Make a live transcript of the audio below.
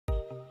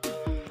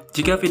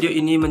Jika video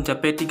ini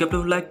mencapai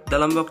 30 like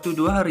dalam waktu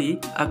 2 hari,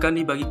 akan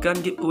dibagikan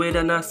giveaway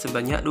dana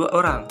sebanyak 2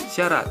 orang.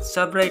 Syarat,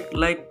 subscribe,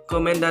 like,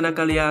 komen dana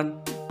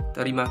kalian.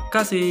 Terima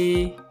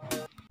kasih.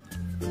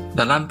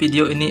 Dalam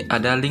video ini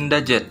ada link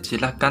Daget.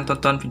 Silahkan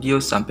tonton video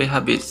sampai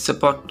habis.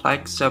 Support,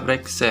 like,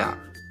 subscribe, share.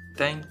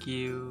 Thank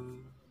you.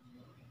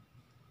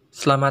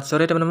 Selamat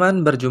sore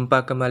teman-teman,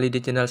 berjumpa kembali di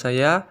channel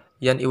saya,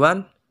 Yan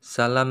Iwan.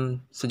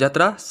 Salam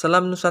sejahtera,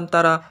 salam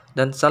Nusantara,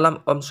 dan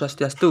salam Om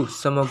Swastiastu.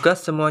 Semoga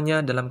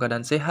semuanya dalam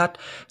keadaan sehat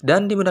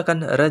dan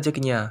dimudahkan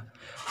rezekinya.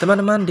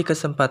 Teman-teman, di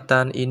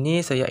kesempatan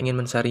ini saya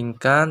ingin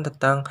mensaringkan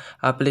tentang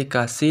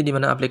aplikasi, di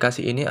mana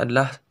aplikasi ini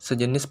adalah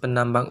sejenis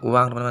penambang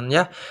uang, teman-teman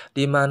ya.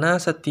 Di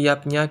mana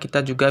setiapnya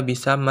kita juga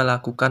bisa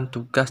melakukan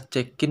tugas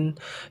check-in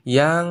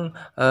yang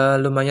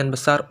lumayan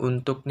besar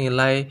untuk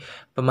nilai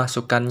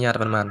pemasukannya,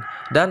 teman-teman.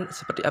 Dan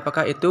seperti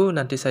apakah itu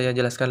nanti saya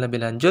jelaskan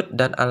lebih lanjut,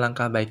 dan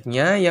alangkah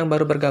baiknya yang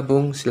baru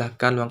bergabung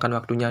silahkan luangkan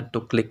waktunya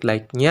untuk klik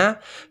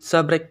like-nya,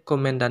 subscribe,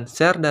 komen, dan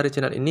share dari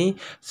channel ini.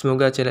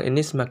 Semoga channel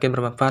ini semakin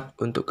bermanfaat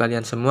untuk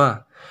kalian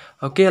semua.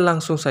 Oke,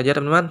 langsung saja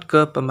teman-teman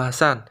ke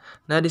pembahasan.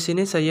 Nah, di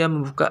sini saya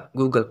membuka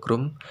Google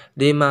Chrome,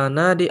 di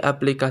mana di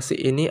aplikasi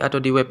ini atau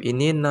di web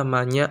ini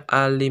namanya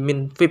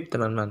Alimin VIP,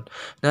 teman-teman.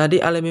 Nah,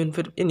 di Alimin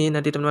VIP ini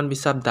nanti teman-teman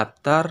bisa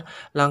daftar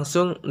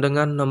langsung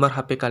dengan nomor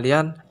HP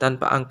kalian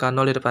tanpa angka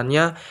 0 di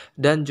depannya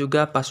dan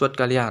juga password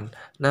kalian.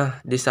 Nah,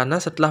 di sana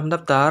setelah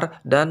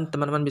mendaftar dan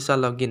teman-teman bisa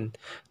login.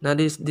 Nah,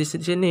 di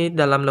sini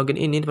dalam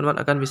login ini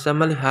teman-teman akan bisa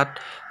melihat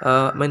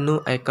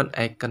menu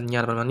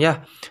icon-iconnya, teman-teman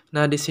ya.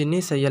 Nah, di sini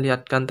saya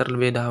lihatkan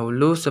terlebih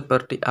dahulu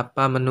seperti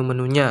apa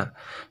menu-menunya.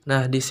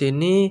 Nah, di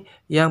sini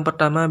yang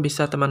pertama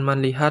bisa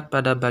teman-teman lihat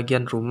pada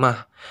bagian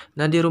rumah.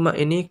 Nah, di rumah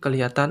ini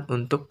kelihatan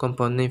untuk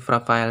komponen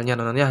profilnya,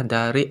 teman-teman ya,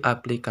 dari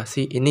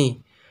aplikasi ini.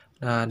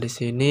 Nah, di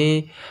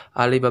sini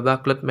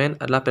Alibaba Cloud Main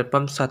adalah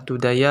platform satu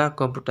daya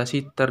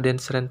komputasi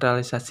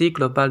terdesentralisasi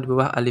global di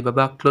bawah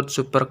Alibaba Cloud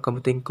Super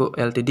Computing Co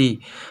Ltd.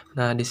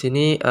 Nah, di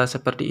sini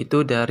seperti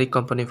itu dari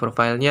komponen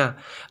profilnya.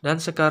 Dan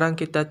sekarang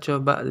kita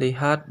coba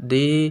lihat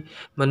di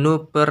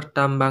menu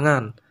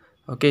pertambangan.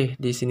 Oke,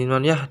 di sini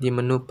teman ya, di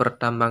menu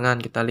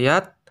pertambangan kita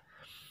lihat.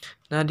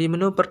 Nah, di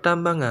menu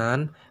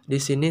pertambangan, di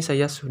sini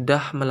saya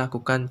sudah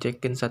melakukan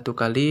check-in 1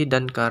 kali,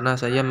 dan karena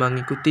saya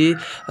mengikuti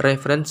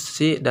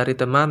referensi dari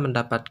teman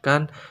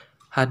mendapatkan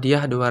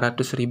hadiah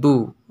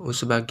 200.000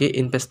 sebagai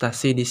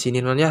investasi di sini,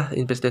 teman ya,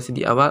 investasi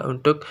di awal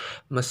untuk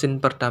mesin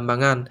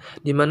pertambangan,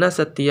 di mana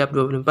setiap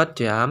 24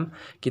 jam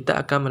kita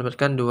akan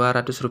mendapatkan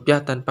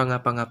Rp200 tanpa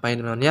ngapa-ngapain,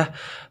 teman ya.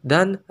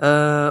 Dan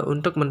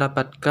untuk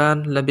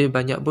mendapatkan lebih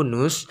banyak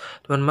bonus,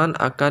 teman-teman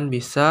akan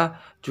bisa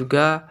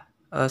juga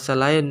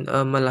selain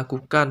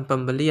melakukan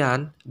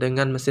pembelian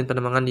dengan mesin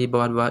penambangan di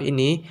bawah-bawah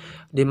ini,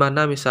 di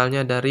mana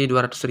misalnya dari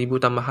 200.000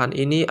 tambahan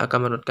ini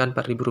akan mendapatkan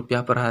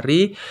Rp4.000 per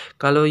hari.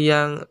 Kalau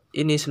yang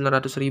ini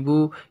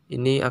 900.000,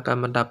 ini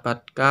akan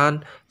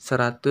mendapatkan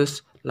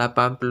 189.000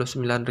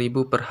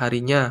 per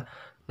harinya.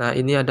 Nah,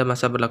 ini ada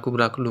masa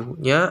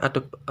berlakunya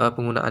atau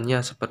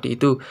penggunaannya seperti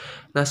itu.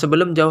 Nah,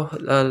 sebelum jauh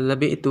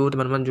lebih itu,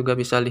 teman-teman juga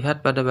bisa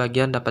lihat pada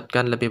bagian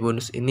dapatkan lebih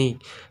bonus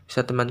ini.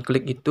 Bisa teman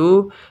klik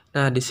itu.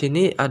 Nah, di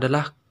sini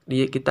adalah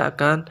kita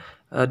akan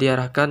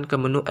diarahkan ke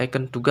menu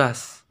icon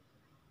tugas.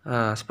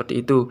 Nah,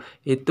 seperti itu.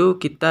 Itu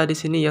kita di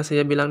sini yang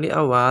saya bilang di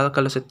awal,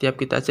 kalau setiap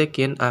kita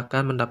check-in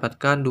akan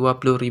mendapatkan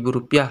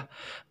Rp20.000.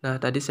 Nah,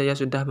 tadi saya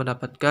sudah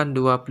mendapatkan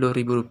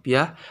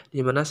Rp20.000,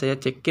 di mana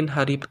saya check-in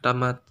hari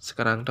pertama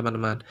sekarang,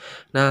 teman-teman.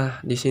 Nah,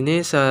 di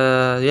sini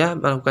saya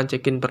melakukan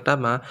check-in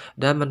pertama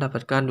dan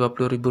mendapatkan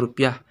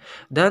Rp20.000.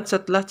 Dan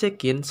setelah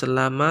check-in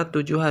selama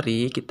 7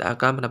 hari, kita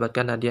akan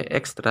mendapatkan hadiah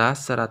ekstra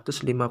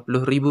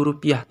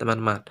Rp150.000,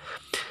 teman-teman.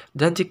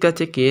 Dan jika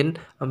check-in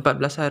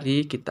 14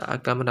 hari, kita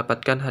akan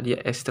mendapatkan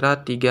hadiah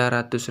ekstra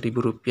Rp300.000,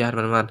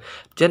 teman-teman.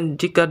 Dan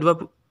jika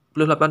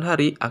 28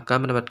 hari,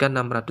 akan mendapatkan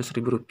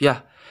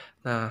Rp600.000.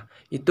 Nah,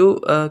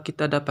 itu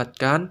kita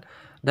dapatkan.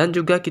 Dan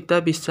juga kita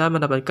bisa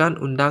mendapatkan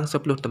undang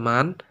 10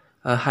 teman,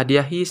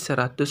 hadiahi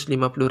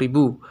Rp150.000.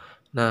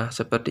 Nah,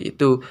 seperti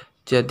itu.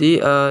 Jadi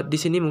di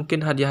sini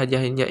mungkin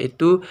hadiah-hadiahnya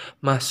itu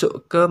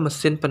masuk ke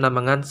mesin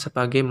penambangan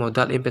sebagai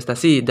modal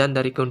investasi, dan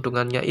dari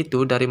keuntungannya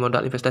itu, dari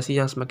modal investasi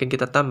yang semakin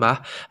kita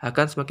tambah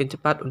akan semakin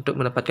cepat untuk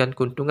mendapatkan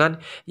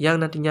keuntungan yang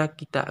nantinya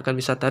kita akan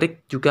bisa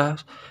tarik juga,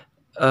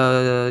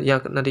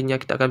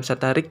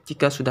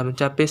 jika sudah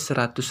mencapai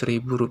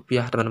Rp100.000,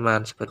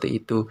 teman-teman, seperti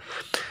itu.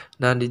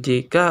 Nah,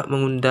 jika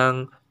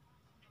mengundang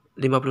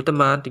 50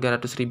 teman,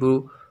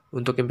 Rp300.000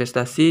 untuk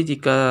investasi.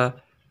 Jika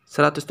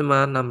 100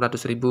 teman,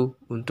 Rp600.000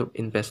 untuk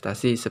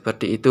investasi,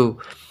 seperti itu.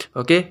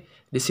 Oke,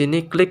 di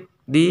sini klik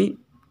di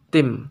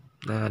tim.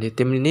 Nah, di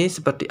tim ini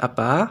seperti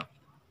apa?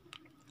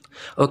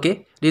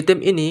 Oke, di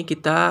tim ini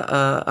kita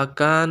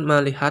akan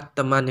melihat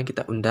teman yang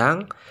kita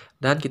undang,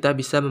 dan kita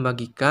bisa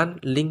membagikan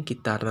link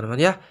kita, teman-teman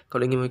ya.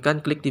 Kalau ingin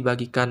membagikan, klik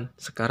dibagikan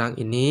sekarang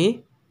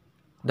ini,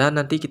 dan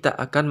nanti kita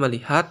akan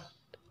melihat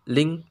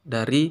link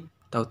dari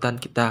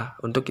tautan kita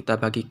untuk kita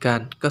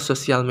bagikan ke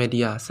sosial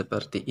media,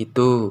 seperti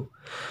itu.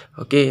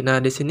 Oke, nah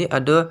di sini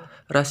ada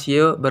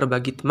rasio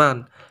berbagi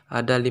teman.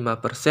 ada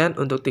 5%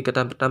 untuk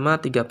tingkatan pertama,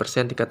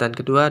 3% tingkatan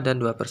kedua,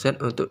 dan 2%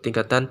 untuk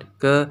tingkatan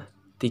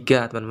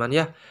ketiga, teman-teman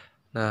ya.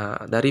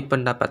 Nah, dari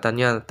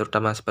pendapatannya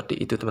terutama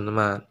seperti itu,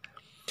 teman-teman.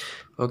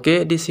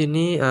 Oke, di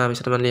sini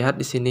bisa teman lihat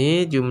di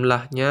sini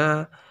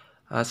jumlahnya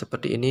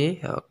seperti ini.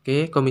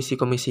 Oke,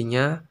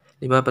 komisi-komisinya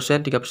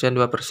 5%, 3%,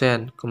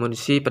 2%.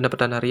 Komisi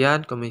pendapatan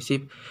harian,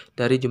 komisi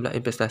dari jumlah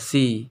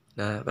investasi.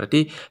 Nah,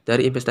 berarti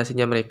dari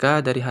investasinya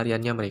mereka, dari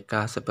hariannya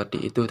mereka.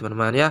 Seperti itu,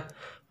 teman-teman ya.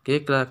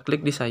 Oke, kita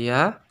klik di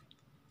saya.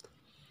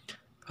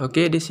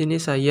 Oke, di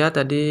sini saya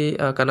tadi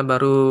karena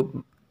baru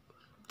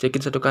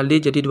check-in 1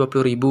 kali jadi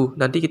 20.000.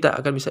 Nanti kita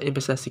akan bisa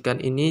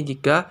investasikan ini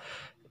jika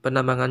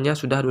penambangannya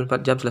sudah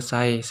 24 jam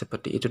selesai.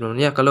 Seperti itu,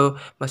 teman-teman ya. Kalau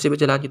masih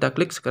berjalan, kita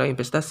klik sekarang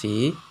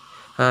investasi.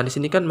 Nah, di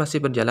sini kan masih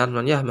berjalan,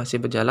 teman ya, masih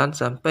berjalan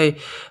sampai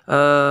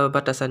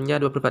batasannya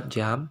 24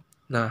 jam.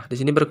 Nah, di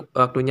sini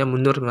waktunya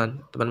mundur,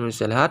 teman-teman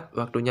bisa lihat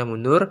waktunya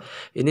mundur.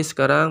 Ini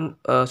sekarang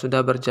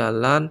sudah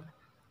berjalan,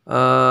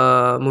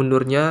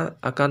 mundurnya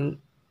akan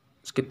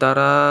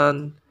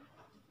sekitaran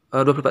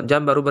 24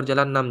 jam, baru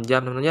berjalan 6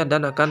 jam, teman-teman ya,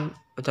 dan akan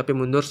mencapai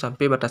mundur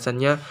sampai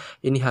batasannya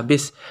ini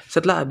habis.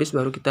 Setelah habis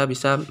baru kita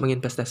bisa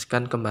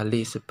menginvestasikan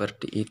kembali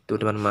seperti itu,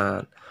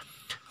 teman-teman.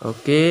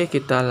 Oke,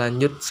 kita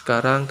lanjut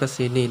sekarang ke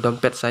sini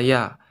dompet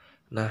saya.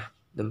 Nah,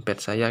 dompet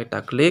saya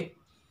kita klik.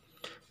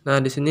 Nah,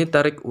 di sini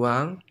tarik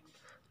uang.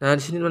 Nah,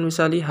 di sini teman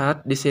bisa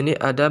lihat di sini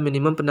ada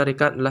minimum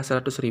penarikan adalah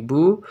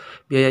 100.000,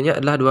 biayanya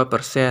adalah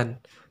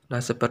 2%. Nah,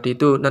 seperti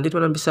itu. Nanti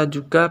teman-teman bisa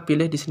juga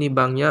pilih di sini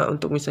banknya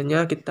untuk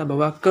misalnya kita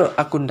bawa ke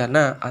akun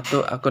Dana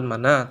atau akun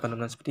mana,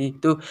 teman-teman, seperti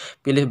itu.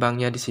 Pilih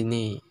banknya di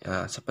sini.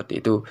 Nah,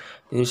 seperti itu.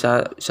 Ini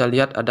bisa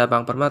lihat ada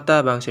Bank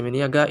Permata, Bank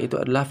Seminiaga,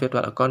 itu adalah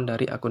virtual account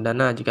dari akun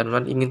Dana. Jika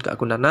teman-teman ingin ke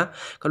akun Dana,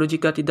 kalau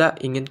jika tidak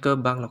ingin ke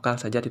bank lokal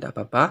saja tidak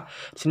apa-apa.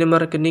 Di sini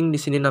nomor rekening, di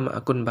sini nama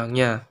akun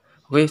banknya.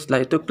 Oke,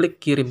 setelah itu klik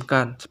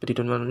kirimkan. Seperti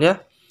itu, teman-teman ya.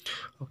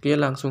 Oke,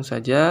 langsung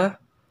saja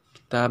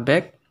kita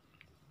back.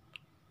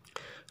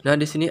 Nah,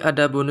 di sini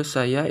ada bonus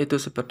saya itu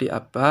seperti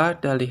apa?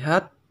 Kita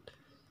lihat.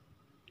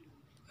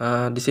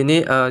 Di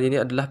sini ini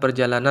adalah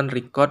perjalanan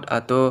record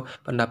atau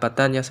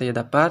pendapatan yang saya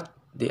dapat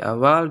di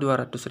awal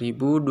 200.000,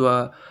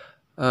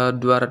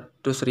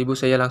 200.000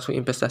 saya langsung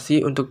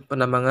investasi untuk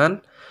penambangan,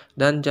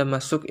 dan jam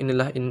masuk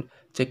inilah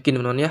check-in,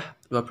 teman-teman ya,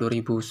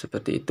 20.000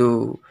 seperti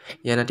itu.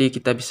 Ya, nanti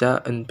kita bisa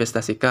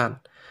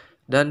investasikan.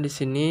 Dan di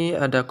sini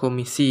ada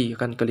komisi,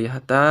 akan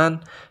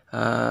kelihatan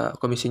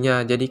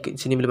komisinya. Jadi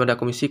di sini belum ada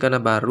komisi karena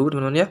baru,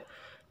 teman-teman ya.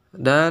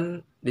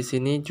 Dan di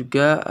sini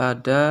juga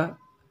ada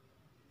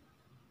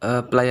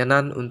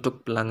pelayanan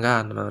untuk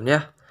pelanggan, teman-teman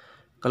ya.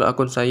 Kalau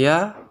akun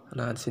saya,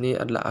 nah di sini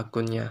adalah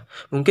akunnya.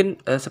 Mungkin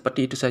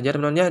seperti itu saja,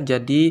 teman-teman ya.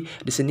 Jadi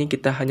di sini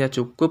kita hanya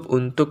cukup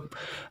untuk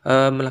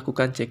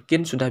melakukan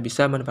check-in sudah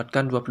bisa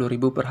mendapatkan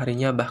 20.000 per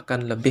harinya,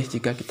 bahkan lebih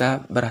jika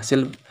kita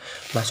berhasil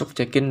masuk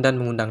check-in dan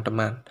mengundang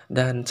teman.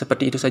 Dan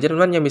seperti itu saja,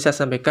 teman-teman, yang bisa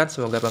saya sampaikan.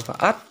 Semoga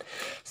bermanfaat.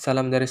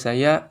 Salam dari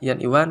saya,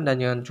 Yan Iwan,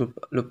 dan jangan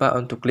lupa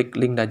untuk klik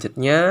link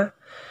Dagetnya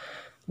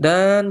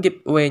dan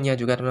giveaway-nya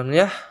juga,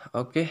 teman-teman ya.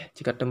 Oke,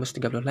 jika tembus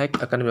 30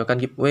 like akan diberikan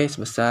giveaway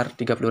sebesar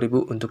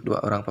 30.000 untuk 2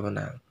 orang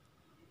pemenang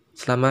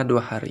selama 2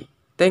 hari.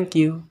 Thank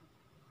you.